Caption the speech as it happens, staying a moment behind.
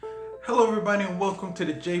Hello everybody and welcome to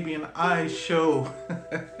the JB&I show.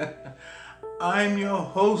 I'm your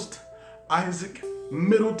host, Isaac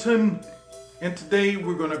Middleton, and today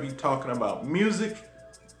we're going to be talking about music,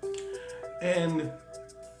 and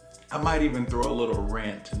I might even throw a little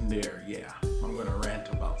rant in there. Yeah, I'm going to rant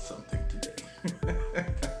about something today.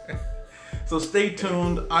 So stay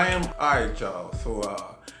tuned. Alright y'all,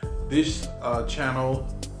 so this channel,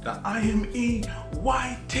 the IMEYTC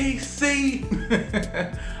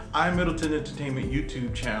I Middleton Entertainment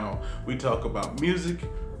YouTube channel. We talk about music,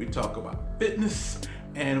 we talk about fitness,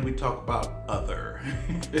 and we talk about other.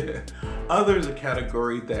 Other is a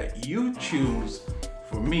category that you choose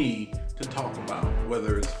for me to talk about,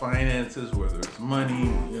 whether it's finances, whether it's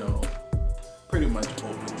money, pretty much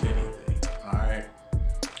open to anything. Alright?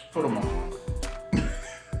 For the moment.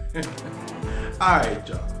 Alright,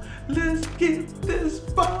 y'all. Let's get this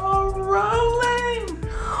ball rolling.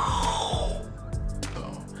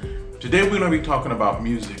 Today we're going to be talking about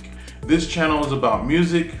music. This channel is about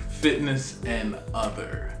music, fitness, and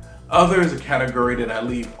other. Other is a category that I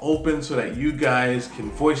leave open so that you guys can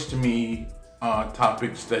voice to me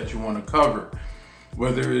topics that you want to cover.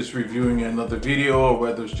 Whether it's reviewing another video or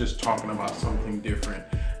whether it's just talking about something different.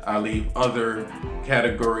 I leave other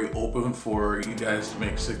category open for you guys to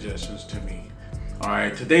make suggestions to me.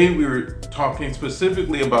 Alright, today we were talking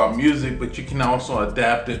specifically about music, but you can also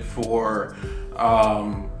adapt it for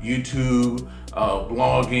YouTube,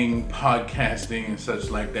 blogging, podcasting, and such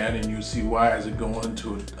like that, and you'll see why as I go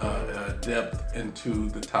into depth into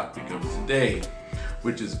the topic of today,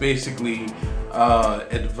 which is basically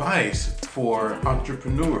advice for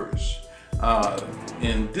entrepreneurs.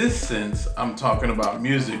 In this sense, I'm talking about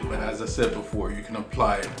music, but as I said before, you can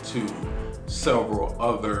apply it to several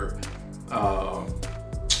other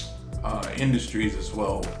industries as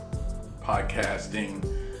well: podcasting,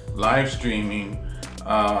 live streaming,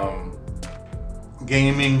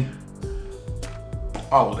 gaming,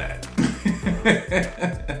 all of that.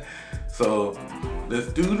 So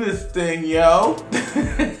let's do this thing, yo.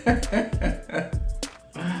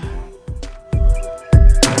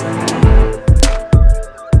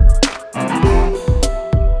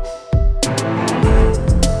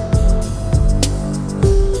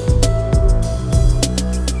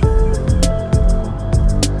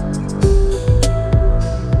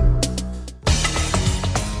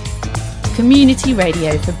 Community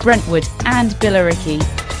radio for Brentwood and Billericay.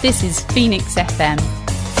 This is Phoenix FM.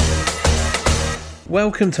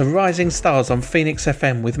 Welcome to Rising Stars on Phoenix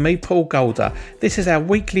FM with me, Paul Golder. This is our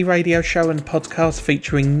weekly radio show and podcast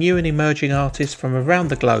featuring new and emerging artists from around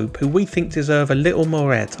the globe who we think deserve a little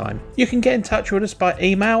more airtime. You can get in touch with us by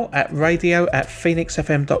email at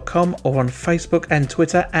radio@phoenixfm.com or on Facebook and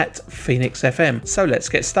Twitter at PhoenixFM. So let's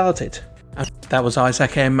get started. That was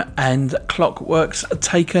Isaac M and Clockworks,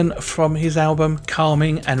 taken from his album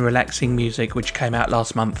Calming and Relaxing Music, which came out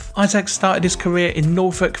last month. Isaac started his career in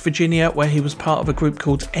Norfolk, Virginia, where he was part of a group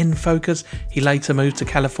called N-Focus. He later moved to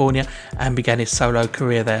California and began his solo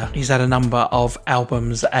career there. He's had a number of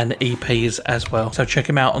albums and EPs as well, so check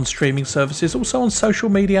him out on streaming services. Also on social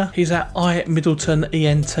media, he's at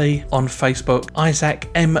iMiddletonENT on Facebook, Isaac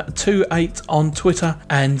M28 on Twitter,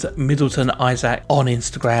 and Middleton Isaac on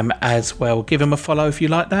Instagram as well. Give him a follow if you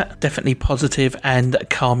like that. Definitely positive and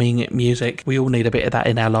calming music. We all need a bit of that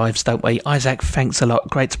in our lives, don't we? Isaac, thanks a lot.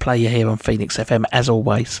 Great to play you here on Phoenix FM as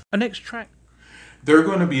always. Our next track. There's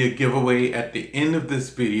going to be a giveaway at the end of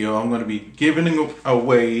this video. I'm going to be giving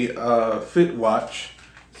away a Fitwatch,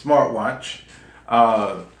 smartwatch.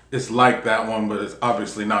 It's like that one, but it's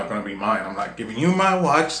obviously not going to be mine. I'm not giving you my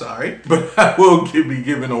watch, sorry. But I will be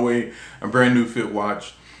giving away a brand new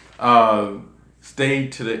Fitwatch. Stay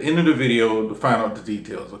to the end of the video to find out the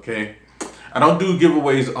details, okay? I don't do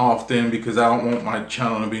giveaways often because I don't want my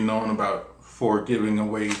channel to be known for giving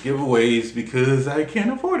away giveaways because I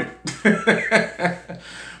can't afford it.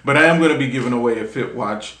 But I am going to be giving away a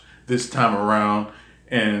Fitwatch this time around,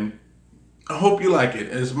 and I hope you like it.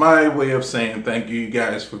 It's my way of saying thank you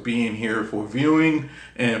guys for being here, for viewing,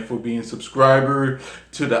 and for being subscriber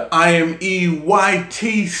to the IMEYTC,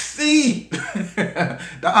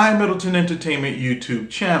 the I Middleton Entertainment YouTube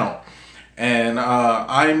channel. And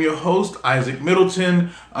I am your host, Isaac Middleton.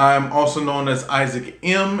 I'm also known as Isaac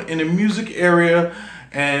M in the music area,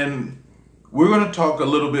 and we're going to talk a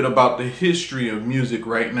little bit about the history of music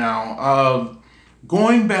right now.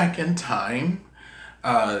 Going back in time,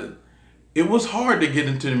 it was hard to get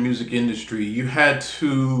into the music industry. You had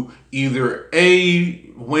to either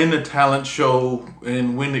win a talent show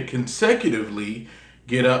and win it consecutively,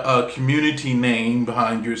 get a community name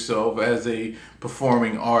behind yourself as a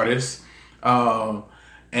performing artist,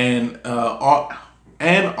 and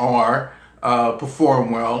and or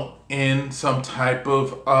perform well in some type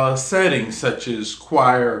of setting, such as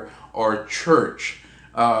choir or church.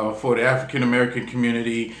 For the African American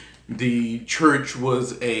community, the church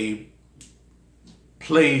was a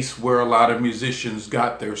place where a lot of musicians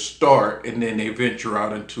got their start, and then they venture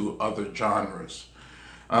out into other genres.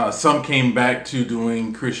 Some came back to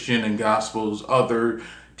doing Christian and gospels. Other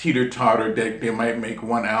teeter-totter, they might make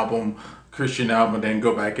one album, Christian album, then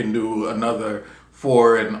go back and do another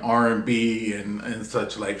for an R&B and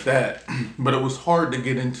such like that. But it was hard to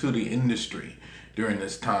get into the industry during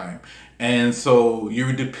this time. And so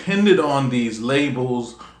you depended on these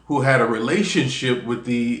labels who had a relationship with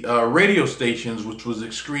the radio stations, which was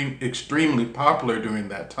extremely popular during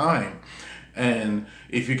that time. And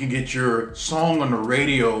if you can get your song on the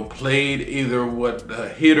radio played, either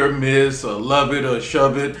hit or miss, or love it or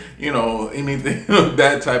shove it, anything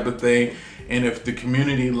that type of thing. And if the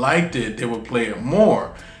community liked it, they would play it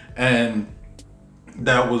more. And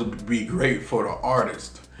that would be great for the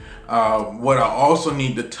artist. What I also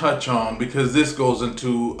need to touch on, because this goes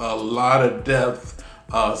into a lot of depth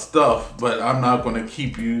stuff, but I'm not going to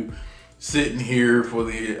keep you sitting here for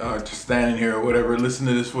the standing here or whatever, listen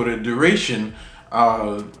to this for the duration.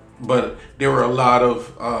 But there were a lot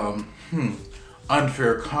of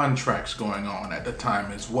unfair contracts going on at the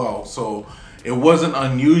time as well. So it wasn't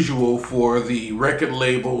unusual for the record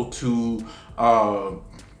label to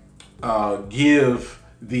give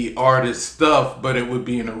the artist stuff, but it would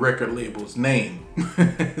be in the record label's name.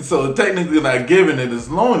 So technically not giving it,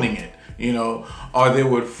 is loaning it, or they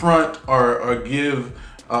would front or give,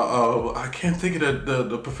 I can't think of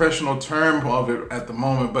the professional term of it at the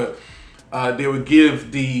moment, but they would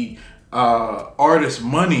give the artist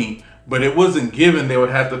money, but it wasn't given. They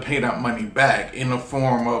would have to pay that money back in the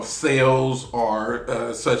form of sales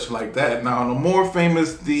or such like that. Now, the more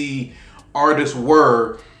famous the artists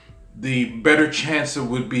were, the better chance it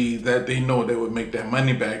would be that they know they would make that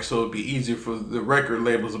money back. So it'd be easier for the record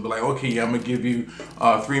labels to be like, okay, I'm gonna give you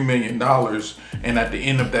 $3 million, and at the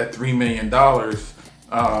end of that $3 million,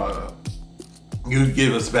 you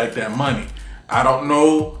give us back that money. I don't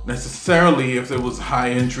know necessarily if there was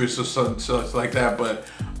high interest or such like that, but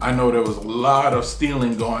I know there was a lot of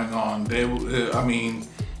stealing going on.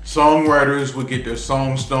 Songwriters would get their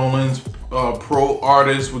songs stolen, pro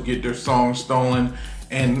artists would get their songs stolen,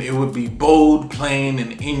 and it would be bold, plain,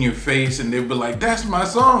 and in your face, and they'd be like, that's my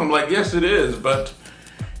song. I'm like, yes it is, but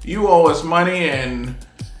you owe us money, and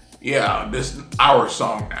yeah, this is our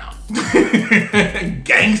song now.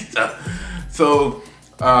 Gangsta. So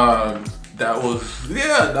that was,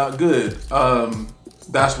 not good.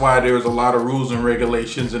 That's why there's a lot of rules and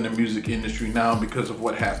regulations in the music industry now because of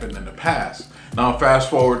what happened in the past. Now, fast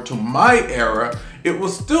forward to my era, it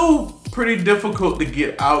was still pretty difficult to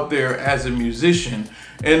get out there as a musician.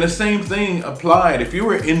 And the same thing applied. If you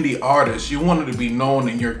were an indie artist, you wanted to be known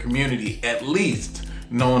in your community, at least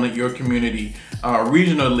known in your community.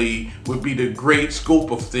 Regionally would be the great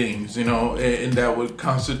scope of things, and that would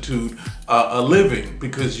constitute a living,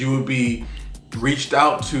 because you would be reached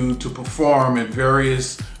out to perform at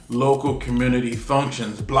various local community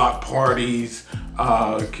functions, block parties,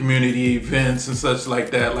 community events and such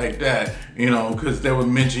like that, because they would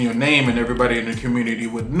mention your name and everybody in the community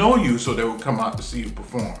would know you, so they would come out to see you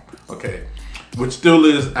perform, okay, which still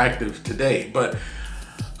is active today. But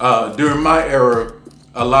during my era,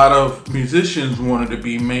 a lot of musicians wanted to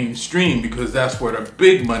be mainstream because that's where the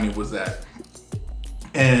big money was at.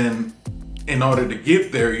 And in order to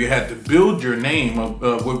get there, you had to build your name,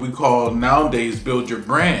 what we call nowadays build your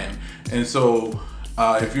brand. And so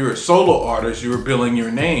if you're a solo artist, you were building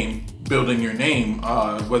your name, whether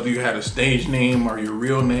you had a stage name or your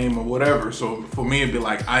real name or whatever. So for me, it'd be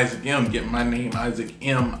like Isaac M, getting my name Isaac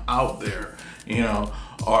M out there,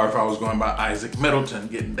 or if I was going by Isaac Middleton,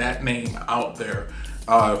 getting that name out there.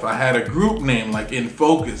 If I had a group name like In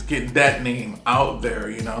Focus, getting that name out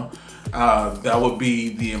there, that would be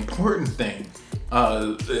the important thing,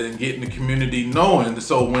 and getting the community knowing.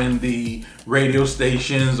 So when the radio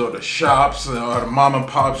stations or the shops or the mom and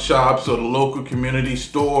pop shops or the local community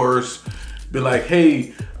stores be like,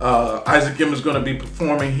 hey, Isaac M is going to be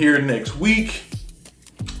performing here next week,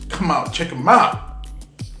 come out, check him out.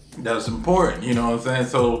 That's important, you know what I'm saying?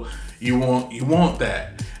 So you want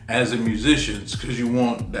that as a musician, because you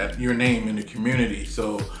want that your name in the community,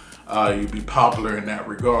 so you'd be popular in that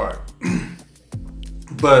regard.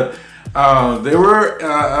 But there were,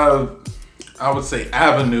 I would say,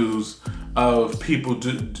 avenues of people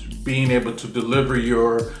being able to deliver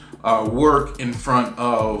your work in front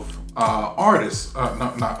of artists,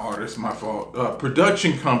 not artists, my fault,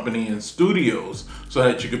 production company and studios so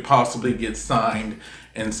that you could possibly get signed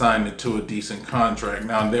and signed into a decent contract.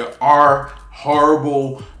 Now, there are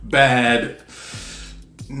horrible, bad,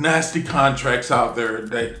 nasty contracts out there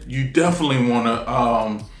that you definitely want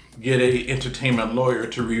to get a entertainment lawyer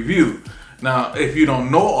to review. Now, if you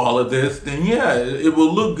don't know all of this, then yeah, it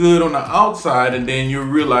will look good on the outside, and then you'll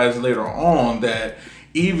realize later on that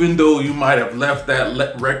even though you might have left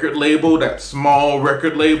that record label, that small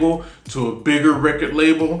record label, to a bigger record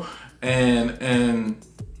label, and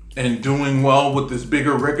doing well with this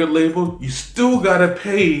bigger record label, you still gotta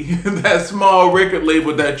pay that small record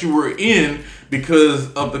label that you were in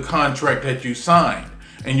because of the contract that you signed.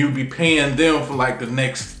 And you'll be paying them for like the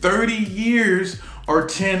next 30 years or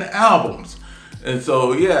 10 albums. And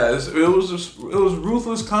so yeah, it was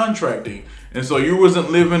ruthless contracting. And so you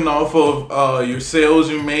wasn't living off of your sales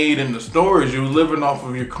you made in the stores. You were living off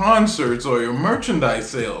of your concerts or your merchandise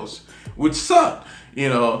sales, which sucked, you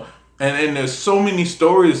know. And there's so many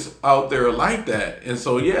stories out there like that. And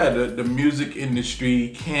so yeah, the music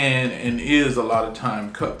industry can and is a lot of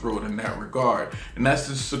time cutthroat in that regard. And that's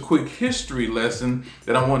just a quick history lesson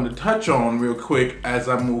that I wanted to touch on real quick as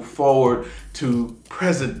I move forward to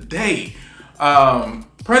present day.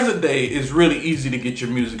 Present day is really easy to get your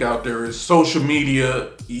music out there. It's social media,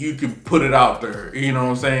 you can put it out there. You know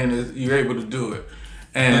what I'm saying? You're able to do it.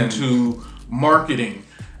 And to marketing.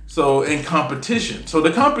 So, in competition. So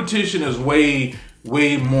the competition is way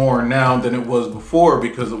more now than it was before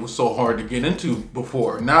because it was so hard to get into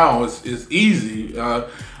before. Now it's easy. I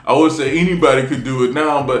would say anybody could do it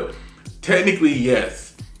now, but technically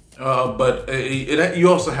yes. But you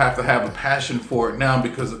also have to have a passion for it now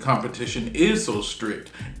because the competition is so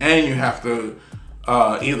strict, and you have to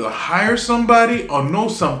either hire somebody or know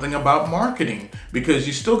something about marketing because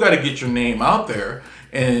you still got to get your name out there.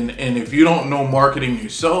 And if you don't know marketing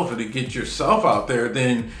yourself and to get yourself out there,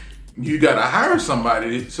 then you got to hire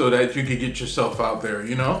somebody so that you can get yourself out there,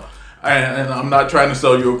 you know? And I'm not trying to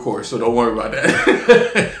sell you a course, so don't worry about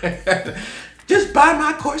that. Just buy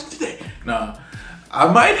my course today. No,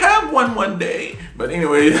 I might have one day. But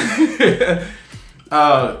anyway,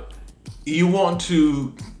 you want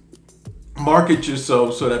to market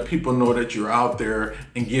yourself so that people know that you're out there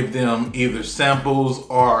and give them either samples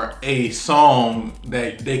or a song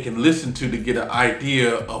that they can listen to get an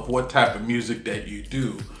idea of what type of music that you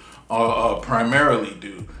do or primarily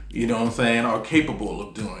do, you know what I'm saying, are capable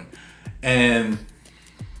of doing. And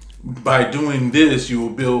by doing this, you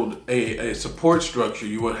will build a support structure.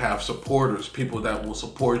 You will have supporters, people that will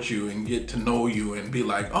support you and get to know you and be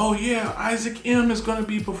like, oh yeah, Isaac M is going to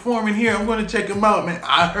be performing here. I'm going to check him out, man.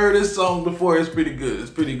 I heard his song before. It's pretty good.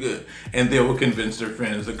 It's pretty good. And they will convince their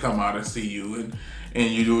friends to come out and see you.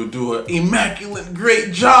 And you will do an immaculate,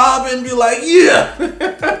 great job and be like,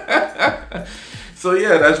 yeah. So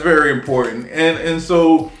yeah, that's very important. And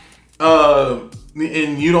so,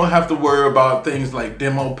 and you don't have to worry about things like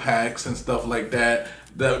demo packs and stuff like that.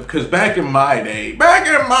 Because back in my day,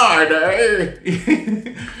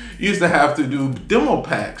 you used to have to do demo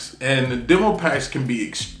packs. And the demo packs can be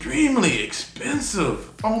extremely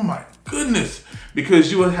expensive. Oh my goodness.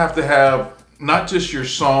 Because you would have to have not just your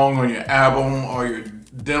song or your album or your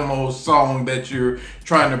demo song that you're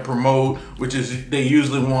trying to promote, which is they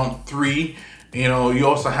usually want 3. You know, you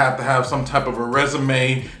also have to have some type of a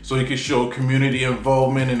resume so you can show community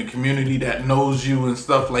involvement and a community that knows you and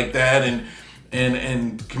stuff like that,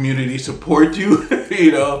 and community support you.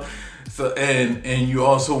 You know, so and you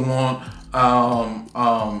also want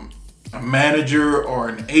a manager or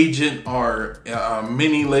an agent or a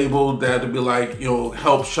mini label that'll be like, you know,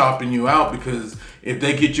 help shopping you out, because if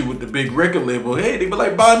they get you with the big record label, hey, they be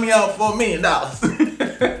like, buy me out for $1 million.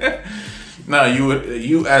 Now,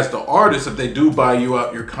 you as the artist, if they do buy you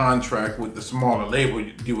out your contract with the smaller label,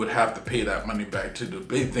 you would have to pay that money back to the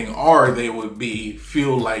big thing, or they would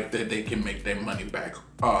feel like that they can make their money back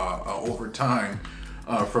over time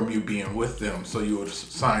from you being with them. So you would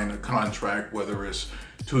sign a contract, whether it's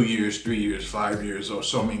 2 years, 3 years, 5 years, or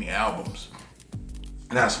so many albums.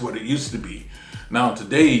 And that's what it used to be. Now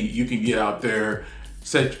today, you can get out there,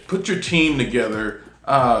 put your team together.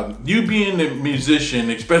 You being a musician,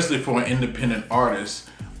 especially for an independent artist,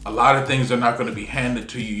 a lot of things are not going to be handed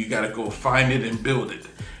to you. You got to go find it and build it.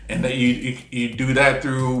 And that you do that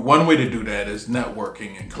through, one way to do that is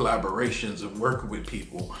networking and collaborations and working with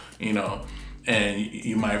people, you know. And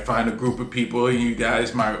you might find a group of people and you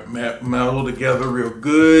guys might meld together real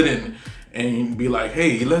good and be like,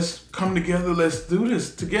 hey, let's come together, let's do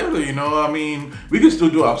this together, you know. I mean, we can still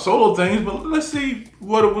do our solo things, but let's see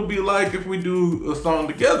what it would be like if we do a song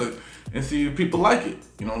together. and see if people like it.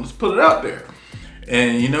 Let's put it out there,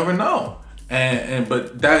 and you never know.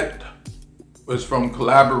 But that was from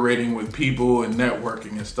collaborating with people and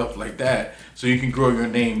networking and stuff like that. So you can grow your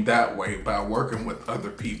name that way by working with other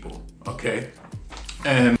people. Okay,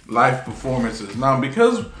 and live performances now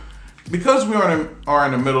because we are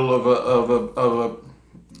in the middle of a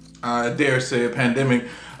I dare say a pandemic.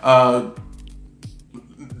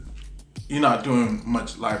 You're not doing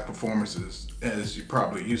much live performances as you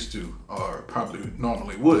probably used to or probably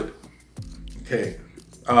normally would. Okay.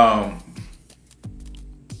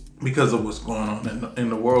 Because of what's going on in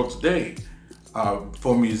the world today.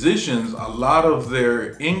 For musicians, a lot of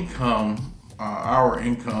their income, our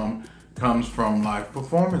income, comes from live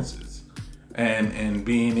performances and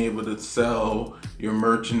being able to sell your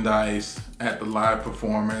merchandise at the live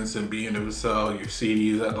performance and being able to sell your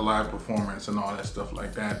CDs at the live performance and all that stuff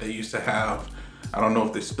like that. They used to have, I don't know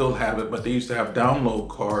if they still have it, but they used to have download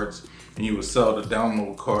cards, and you would sell the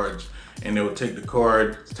download cards, and they would take the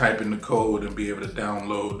card, type in the code, and be able to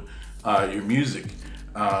download your music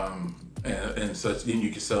and such. Then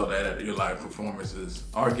you can sell that at your live performances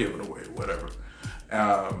or give it away, whatever.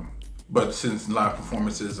 But since live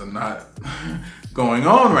performances are not going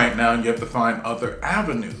on right now, you have to find other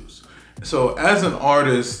avenues. So as an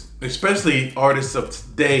artist, especially artists of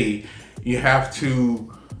today, you have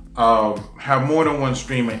to have more than one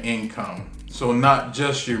stream of income. So not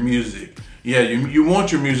just your music. Yeah, you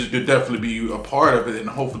want your music to definitely be a part of it and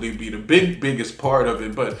hopefully be the biggest part of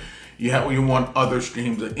it, but you want other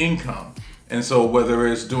streams of income. And so whether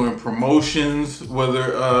it's doing promotions,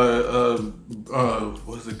 whether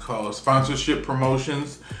what's it called, sponsorship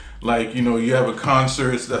promotions, like you have a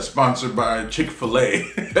concert that's sponsored by Chick-fil-A.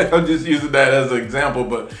 I'm just using that as an example,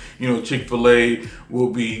 but Chick-fil-A will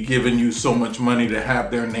be giving you so much money to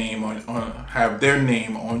have their name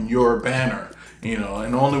on your banner,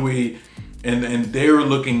 and only way, and they're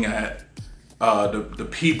looking at the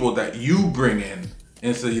people that you bring in.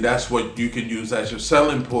 And so that's what you can use as your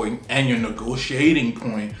selling point and your negotiating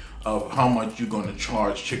point of how much you're going to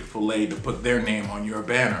charge Chick-fil-A to put their name on your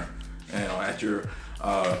banner, at your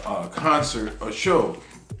concert or show.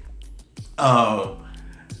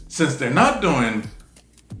 Since they're not doing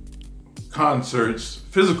concerts,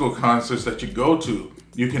 physical concerts that you go to,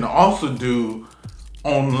 you can also do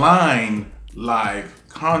online live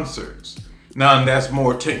concerts. Now, that's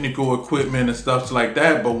more technical equipment and stuff like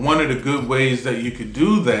that, but one of the good ways that you could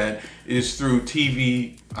do that is through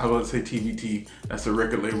TV. I would say TVT, that's a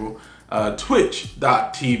record label,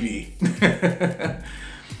 Twitch.tv.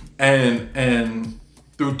 and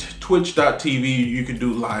through Twitch.tv, you can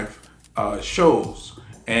do live shows,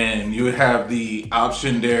 and you have the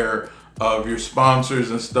option there of your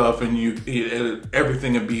sponsors and stuff, and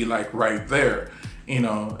everything would be like right there.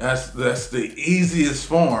 That's the easiest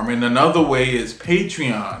form. And another way is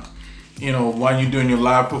Patreon. While you're doing your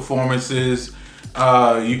live performances,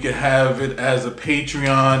 you can have it as a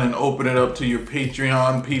Patreon and open it up to your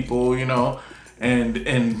Patreon people,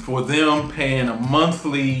 and for them paying a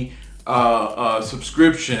monthly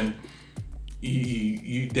subscription,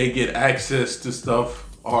 they get access to stuff,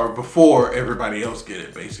 or before everybody else get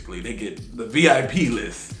it. Basically, they get the VIP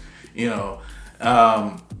list,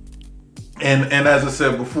 And as I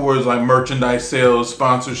said before, it's like merchandise sales,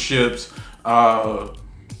 sponsorships,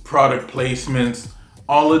 product placements.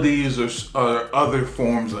 All of these are other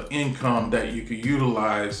forms of income that you could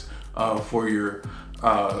utilize for your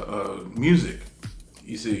music,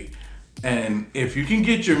 you see. And if you can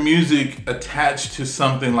get your music attached to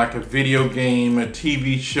something like a video game, a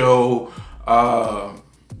TV show,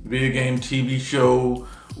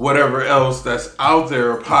 whatever else that's out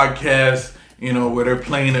there, a podcast, where they're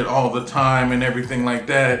playing it all the time and everything like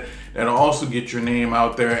that, that'll also get your name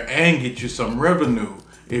out there and get you some revenue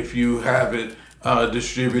if you have it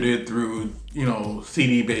distributed through,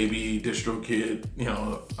 CD Baby, DistroKid,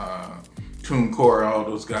 TuneCore, all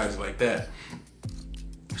those guys like that.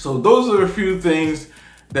 So those are a few things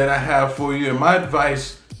that I have for you. And my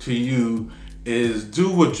advice to you is do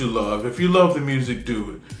what you love. If you love the music,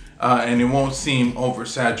 do it. And it won't seem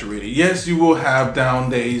oversaturated. Yes, you will have down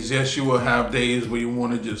days. Yes, you will have days where you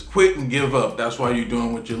want to just quit and give up. That's why you're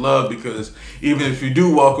doing what you love, because even if you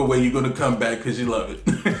do walk away, you're going to come back because you love it.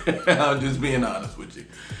 I'm just being honest with you.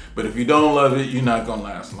 But if you don't love it, you're not going to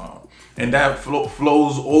last long. And that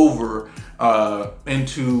flows over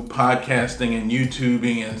into podcasting and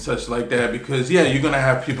YouTubing and such like that, because you're going to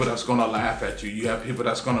have people that's going to laugh at you. You have people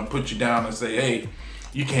that's going to put you down and say, hey,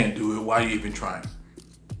 you can't do it. Why are you even trying?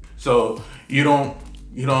 So you don't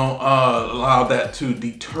allow that to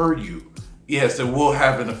deter you. Yes, it will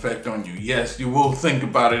have an effect on you. Yes, you will think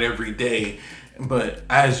about it every day But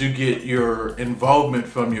as you get your involvement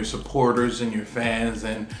from your supporters and your fans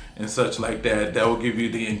and such like that, that will give you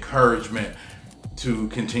the encouragement to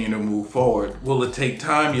continue to move forward. Will it take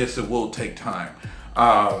time? Yes, it will take time.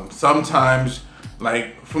 Sometimes,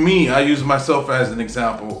 like for me, I use myself as an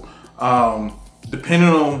example. Depending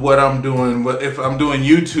on what I'm doing, if I'm doing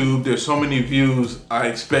YouTube, there's so many views I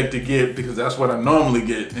expect to get because that's what I normally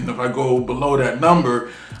get. And if I go below that number,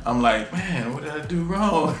 I'm like, man, what did I do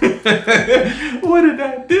wrong? What did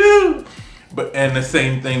I do? And the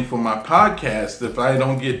same thing for my podcast. If I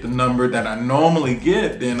don't get the number that I normally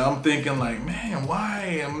get, then I'm thinking like, man, why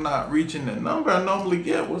am I not reaching the number I normally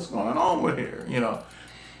get? What's going on with here?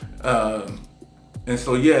 And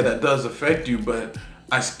so, yeah, that does affect you, but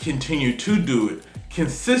I continue to do it.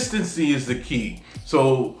 Consistency is the key.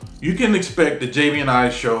 So you can expect the JB&I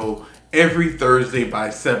show every Thursday by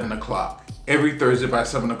 7 o'clock. Every Thursday by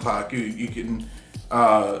 7 o'clock, you can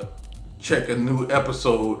check a new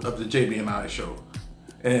episode of the JB&I show.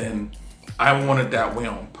 And I want it that way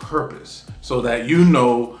on purpose so that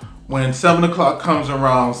when 7 o'clock comes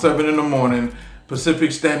around, 7 in the morning,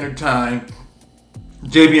 Pacific Standard Time,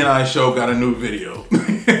 JB&I show got a new video.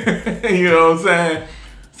 You know what I'm saying?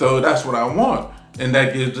 So that's what I want. And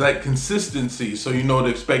that gives that consistency. So to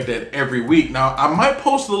expect that every week. Now, I might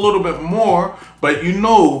post a little bit more, but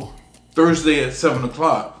Thursday at 7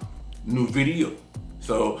 o'clock, new video.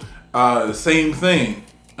 So same thing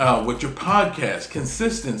with your podcast,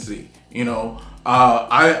 consistency.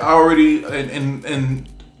 I already, in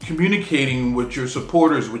communicating with your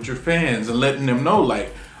supporters, with your fans, and letting them know,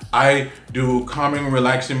 like, I do calming,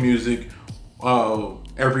 relaxing music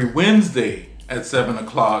every Wednesday at 7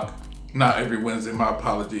 o'clock. Not every Wednesday, my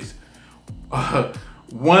apologies.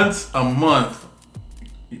 Once a month,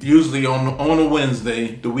 usually on a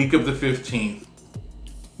Wednesday, the week of the 15th,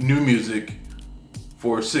 new music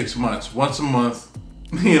for 6 months. Once a month,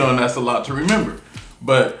 and that's a lot to remember.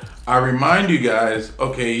 But I remind you guys,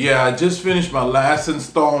 okay, yeah, I just finished my last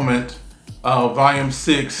installment, volume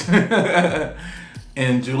 6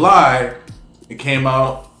 in July. It came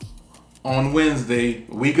out on Wednesday,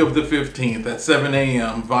 week of the 15th at 7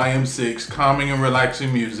 a.m., volume 6, calming and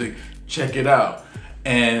relaxing music. Check it out.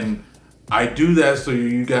 And I do that so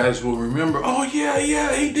you guys will remember, oh yeah,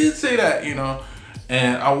 he did say that,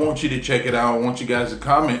 And I want you to check it out. I want you guys to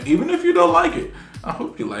comment, even if you don't like it. I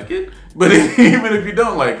hope you like it. But even if you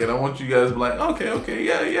don't like it, I want you guys to be like, okay,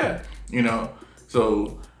 yeah.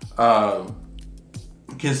 So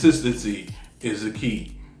consistency is the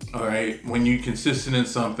key. All right. When you're consistent in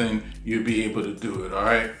something, you'll be able to do it. All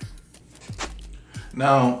right.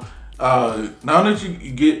 Now that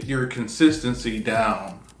you get your consistency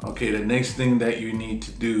down, okay, the next thing that you need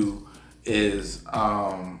to do is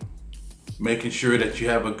making sure that you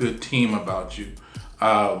have a good team about you.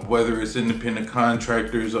 Whether it's independent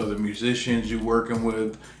contractors or the musicians you're working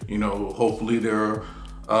with, hopefully they're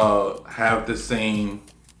have the same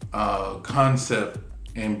concept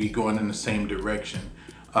and be going in the same direction.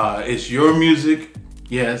 It's your music.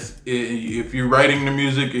 Yes, if you're writing the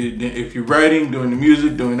music, if you're writing, doing the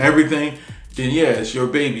music, doing everything, then yeah, it's your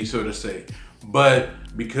baby, so to say. But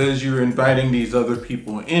because you're inviting these other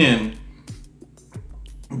people in,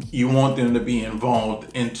 you want them to be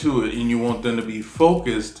involved into it, and you want them to be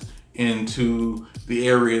focused into the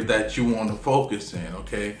area that you want to focus in,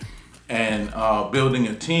 okay? And building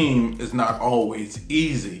a team is not always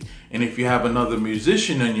easy. And if you have another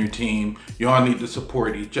musician on your team, y'all need to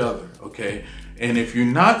support each other, okay? And if you're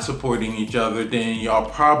not supporting each other, then y'all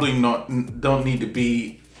probably don't need to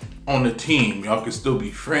be on a team. Y'all can still be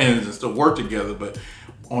friends and still work together, but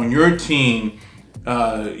on your team,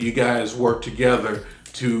 you guys work together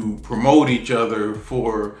to promote each other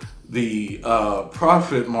for the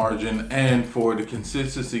profit margin and for the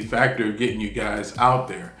consistency factor of getting you guys out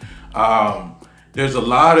there. There's a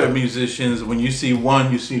lot of musicians, when you see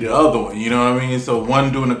one, you see the other one, you know what I mean? So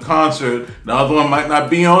one doing a concert, the other one might not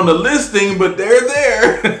be on the listing, but they're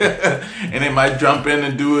there. And they might jump in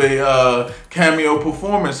and do a cameo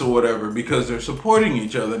performance or whatever because they're supporting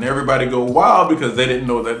each other, and everybody go wild because they didn't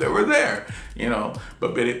know that they were there,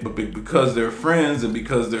 but because they're friends and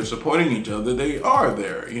because they're supporting each other, they are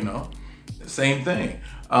there, Same thing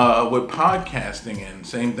with podcasting, and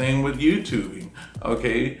same thing with YouTubing,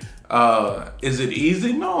 okay? Is it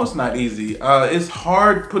easy? No, it's not easy. It's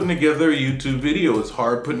hard putting together a YouTube video. It's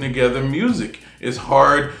hard putting together music. It's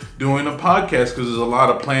hard doing a podcast because there's a lot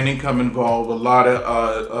of planning involved, a lot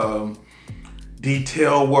of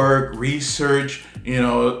detail work, research,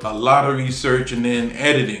 a lot of research, and then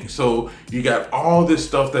editing. So you got all this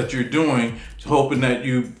stuff that you're doing, hoping that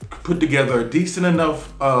you put together a decent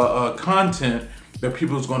enough content that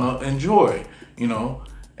people's going to enjoy.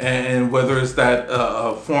 and whether it's that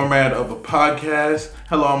format of a podcast,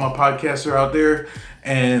 hello, all my podcasters out there,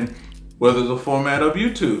 and whether it's a format of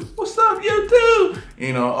YouTube, what's up, YouTube,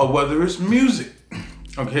 or whether it's music,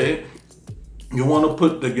 okay? You want to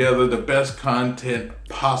put together the best content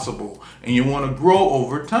possible, and you want to grow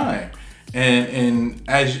over time. And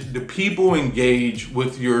as the people engage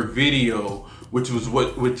with your video, which is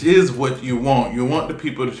what you want the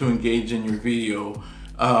people to engage in your video.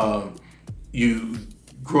 You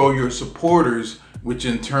grow your supporters, which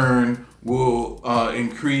in turn will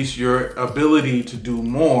increase your ability to do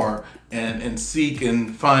more and seek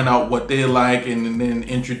and find out what they like, and then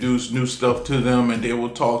introduce new stuff to them, and they will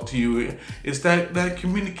talk to you. It's that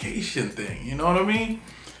communication thing, you know what I mean?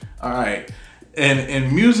 All right.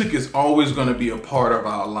 And music is always going to be a part of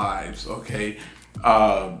our lives, okay?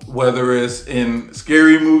 Whether it's in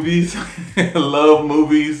scary movies, love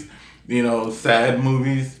movies, sad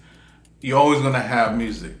movies, you're always going to have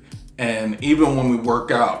music. And even when we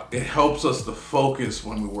work out, it helps us to focus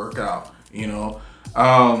when we work out,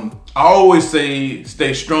 I always say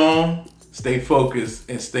stay strong, stay focused,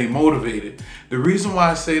 and stay motivated. The reason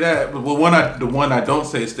why I say that, well, the one I don't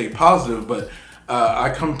say is stay positive, but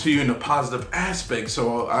I come to you in a positive aspect,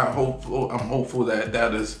 so I'm hopeful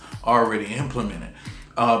that is already implemented.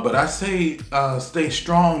 But I say stay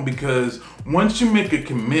strong, because once you make a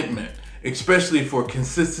commitment, especially for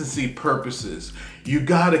consistency purposes, you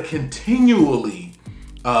gotta continually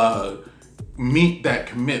meet that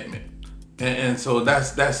commitment. And so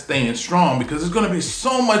that's staying strong, because there's gonna be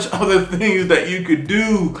so much other things that you could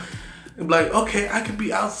do. Like, okay, I could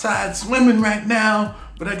be outside swimming right now,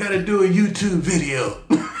 but I gotta do a YouTube video.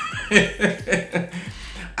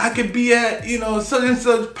 I could be at, such and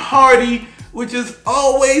such party, which is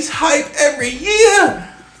always hype every year,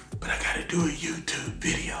 but I gotta do a YouTube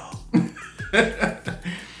video.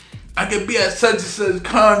 I could be at such and such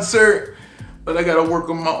concert, but I gotta work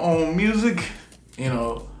on my own music,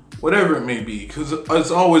 whatever it may be, because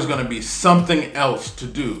it's always gonna be something else to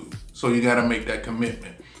do. So you gotta make that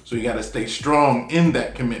commitment. So you gotta stay strong in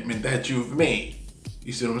that commitment that you've made.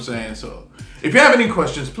 You see what I'm saying? So if you have any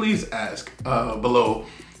questions, please ask below.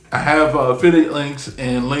 I have affiliate links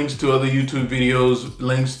and links to other YouTube videos,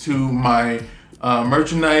 links to my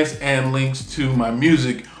merchandise, and links to my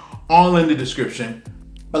music, all in the description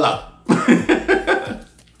below.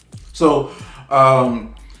 So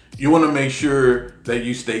you want to make sure that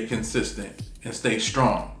you stay consistent and stay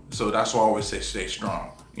strong. So that's why I always say stay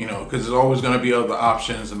strong, because there's always going to be other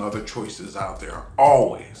options and other choices out there.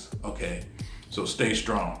 Always. Okay. So stay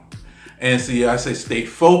strong. And see, I say stay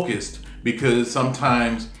focused, because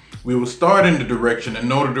sometimes we will start in the direction and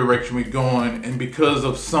know the direction we're going, and because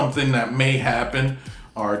of something that may happen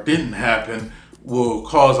or didn't happen, will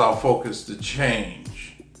cause our focus to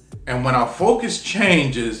change. And when our focus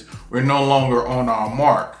changes, we're no longer on our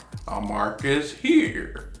mark. Our mark is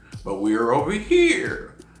here, but we're over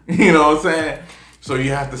here. You know what I'm saying? So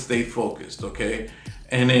you have to stay focused, okay?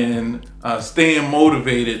 And then staying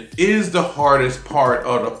motivated is the hardest part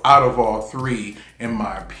out of all three, in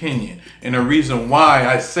my opinion. And the reason why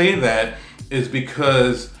I say that is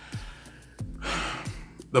because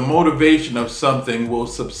the motivation of something will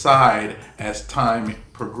subside as time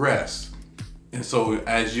progresses. And so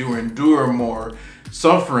as you endure more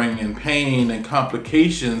suffering and pain and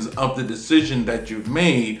complications of the decision that you've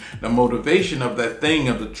made, the motivation of that thing,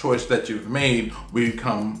 of the choice that you've made, will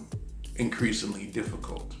become increasingly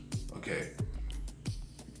difficult. Okay?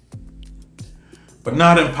 But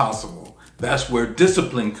not impossible. That's where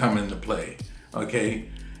discipline comes into play. Okay?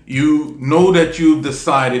 You know that you've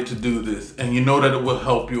decided to do this, and you know that it will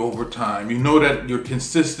help you over time. You know that your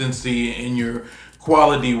consistency and your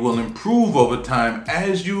quality will improve over time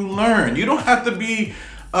as you learn. You don't have to be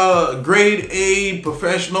grade A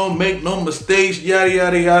professional, make no mistakes, yada,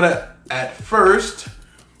 yada, yada at first,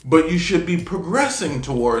 but you should be progressing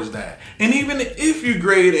towards that. And even if you're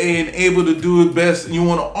grade A and able to do it best, and you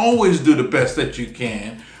want to always do the best that you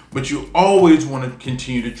can, but you always want to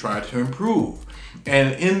continue to try to improve.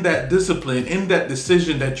 And in that discipline, in that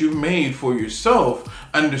decision that you made for yourself,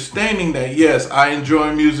 understanding that, yes, I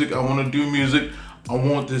enjoy music, I want to do music, I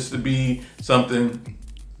want this to be something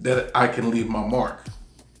that I can leave my mark.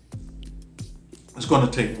 It's going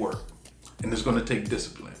to take work, and it's going to take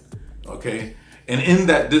discipline, okay? And in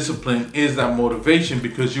that discipline is that motivation,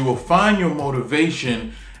 because you will find your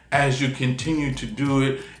motivation as you continue to do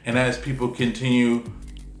it, and as people continue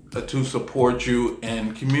to support you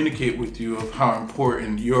and communicate with you of how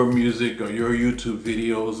important your music or your YouTube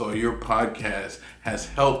videos or your podcast has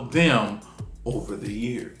helped them over the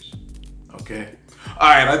years. Okay? All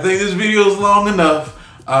right, I think this video is long enough.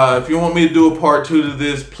 If you want me to do a part 2 to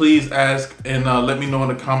this, please ask and let me know in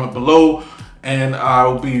the comment below. And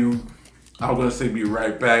I'm gonna say be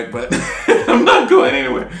right back, but I'm not going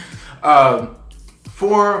anywhere.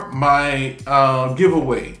 For my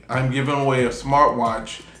giveaway, I'm giving away a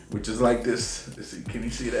smartwatch, which is like this. Let's see, can you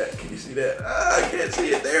see that? Can you see that? I can't see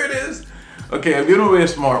it. There it is. Okay, I'm giving away a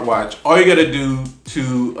smartwatch. All you gotta do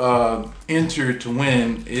to enter to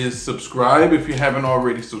win is subscribe if you haven't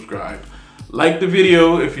already subscribed. Like the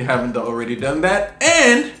video if you haven't already done that,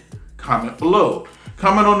 and comment below.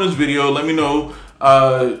 Comment on this video. Let me know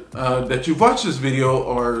that you've watched this video,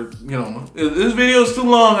 or this video is too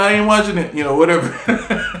long, I ain't watching it, whatever.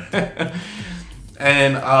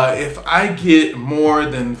 And if I get more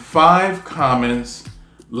than 5 comments,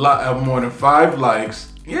 more than 5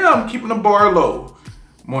 likes, I'm keeping the bar low.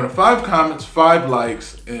 More than 5 comments, 5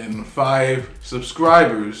 likes, and 5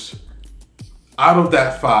 subscribers. Out of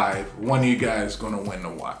that 5, one of you guys is gonna win the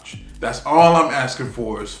watch. That's all I'm asking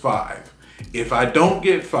for is 5. If I don't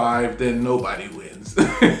get 5, then nobody wins.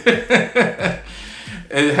 It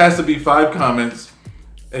has to be 5 comments.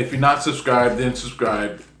 If you're not subscribed, then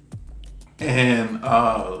subscribe. And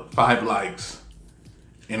 5 likes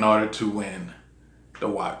in order to win the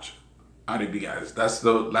watch out of you guys. That's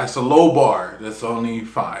a low bar. That's only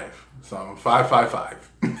 5. So 5, 5, 5.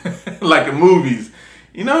 Like in movies.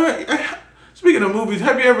 Speaking of movies,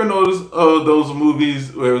 have you ever noticed those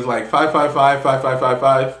movies where it was like 5, 5, 5, 5, 5, 5,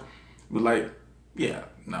 5? But like, yeah,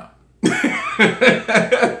 no.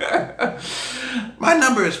 My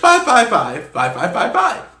number is 555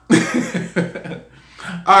 5555.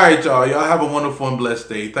 All right, y'all. Y'all have a wonderful and blessed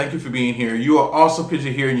day. Thank you for being here. You are awesome because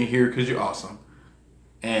you're here, and you're here because you're awesome.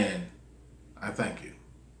 And I thank you.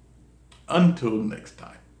 Until next time.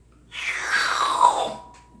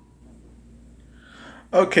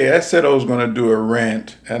 Okay, I said I was going to do a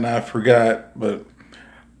rant, and I forgot, but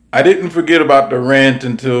I didn't forget about the rant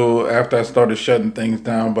until after I started shutting things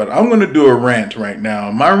down, but I'm going to do a rant right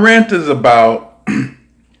now. My rant is about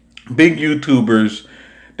big YouTubers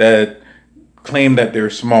that claim that they're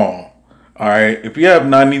small. All right. If you have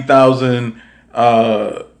 90,000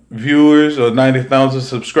 viewers or 90,000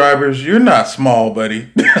 subscribers, you're not small, buddy.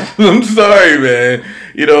 I'm sorry, man.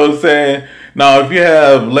 You know what I'm saying? Now, if you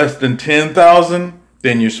have less than 10,000,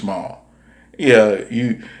 then you're small. Yeah.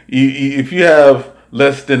 If you have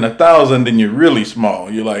less than 1,000, then you're really small.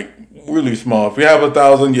 You're like really small. If you have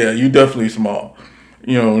 1,000, yeah, you're definitely small.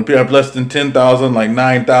 If you have less than 10,000, like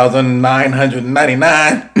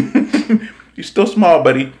 9,999, you're still small,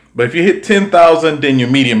 buddy. But if you hit 10,000, then you're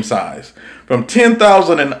medium size. From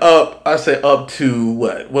 10,000 and up, I say up to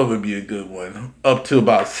what? What would be a good one? Up to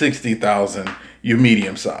about 60,000, you're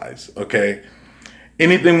medium size. Okay.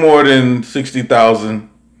 Anything more than 60,000,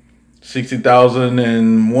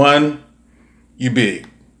 60,001, you big.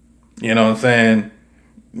 You know what I'm saying?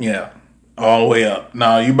 Yeah. All the way up.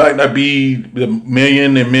 Now, you might not be the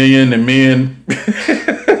million,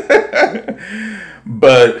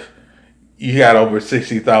 but you got over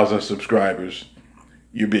 60,000 subscribers.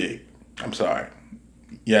 You're big. I'm sorry.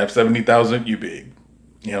 You have 70,000, you big.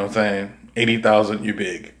 You know what I'm saying? 80,000, you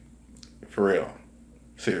big. For real.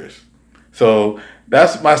 Serious. So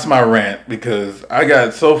that's my rant, because I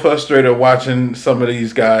got so frustrated watching some of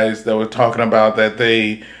these guys that were talking about that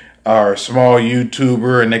they are a small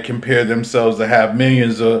YouTuber and they compare themselves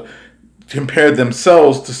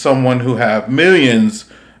to someone who have millions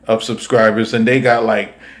of subscribers, and they got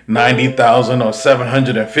like 90,000 or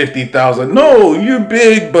 750,000. No, you're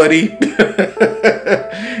big, buddy.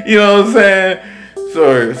 You know what I'm saying?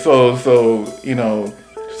 So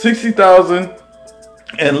 60,000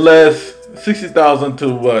 and less. 60,000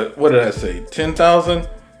 to what did I say? 10,000?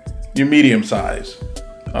 You're medium size.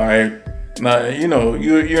 All right. Now,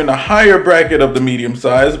 you're in a higher bracket of the medium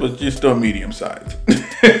size, but you're still medium size.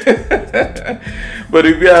 But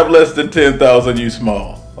if you have less than 10,000, you're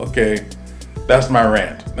small. Okay. That's my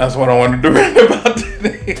rant. That's what I wanted to rant about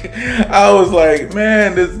today. I was like,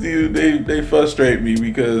 man, this dude, they frustrate me,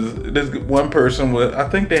 because this one person I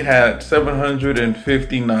think they had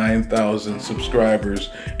 759,000 subscribers,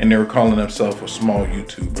 and they were calling themselves a small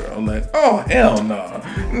YouTuber. I'm like, oh, hell no.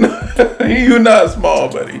 You're not small,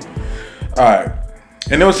 buddy. All right.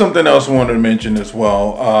 And there was something else I wanted to mention as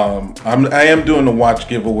well. I am doing a watch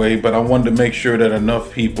giveaway, but I wanted to make sure that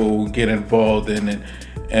enough people get involved in it,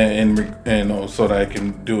 and so that I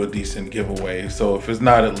can do a decent giveaway. So if it's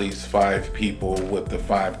not at least 5 people with the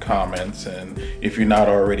 5 comments, and if you're not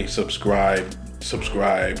already subscribe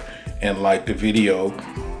and like the video,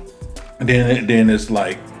 then it's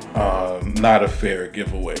like not a fair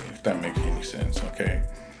giveaway, if that makes any sense. Okay.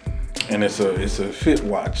 and it's a fit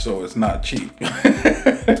watch, so it's not cheap.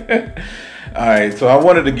 All right, so I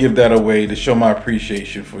wanted to give that away to show my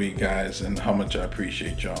appreciation for you guys and how much I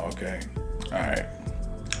appreciate y'all. Okay, all right,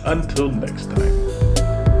 until next time.